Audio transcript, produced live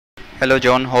Hello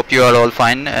John, hope you are all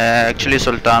fine. Actually,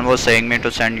 Sultan was saying me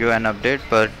to send you an update,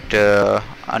 but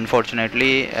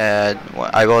unfortunately,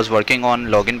 I was working on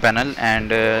login panel and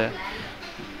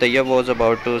Tayyab was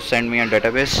about to send me a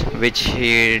database which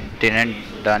he didn't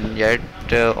done yet,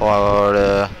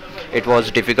 or it was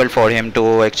difficult for him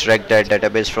to extract that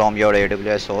database from your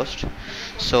AWS host.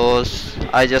 So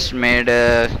I just made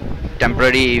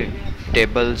temporary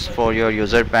tables for your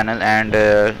user panel and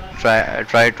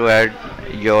try to add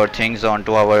your things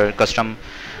onto our custom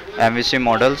MVC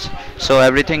models. So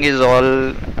everything is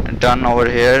all done over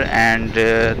here, and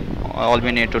all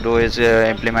we need to do is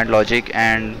implement logic.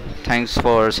 And thanks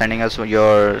for sending us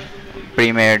your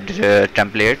pre-made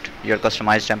template, your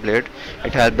customized template.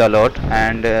 It helped a lot,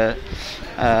 and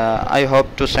I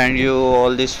hope to send you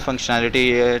all this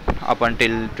functionality up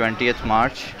until 20th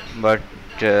March. But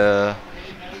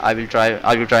I will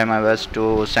try my best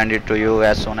to send it to you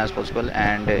as soon as possible.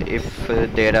 And if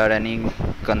there are any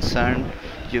concern,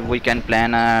 we can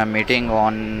plan a meeting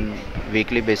on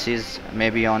weekly basis,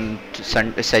 maybe on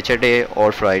Saturday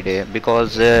or Friday,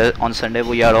 because on Sunday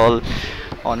we are all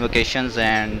on vacations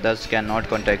and thus cannot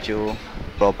contact you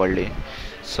properly.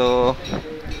 So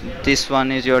this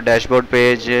one is your dashboard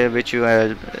page which you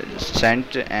have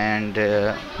sent, and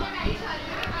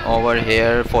over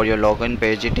here for your login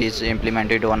page it is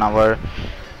implemented on our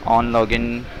on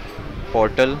login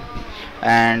portal.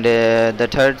 And the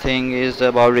third thing is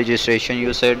about registration.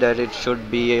 You said that it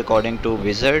should be according to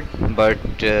wizard, but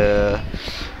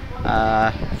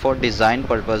for design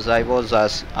purpose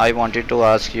I wanted to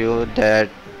ask you that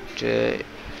uh,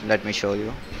 let me show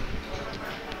you.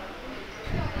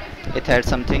 It had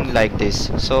something like this.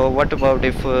 So what about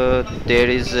if there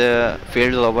is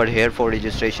fields over here for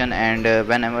registration, and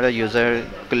whenever a user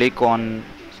click on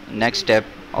next step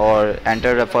or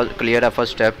enter a first, clear a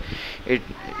first step, it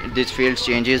this field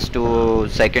changes to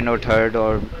second or third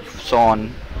or so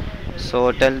on.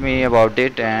 So tell me about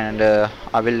it, and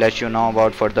I will let you know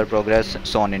about further progress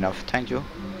soon enough. Thank you.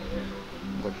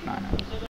 Good night.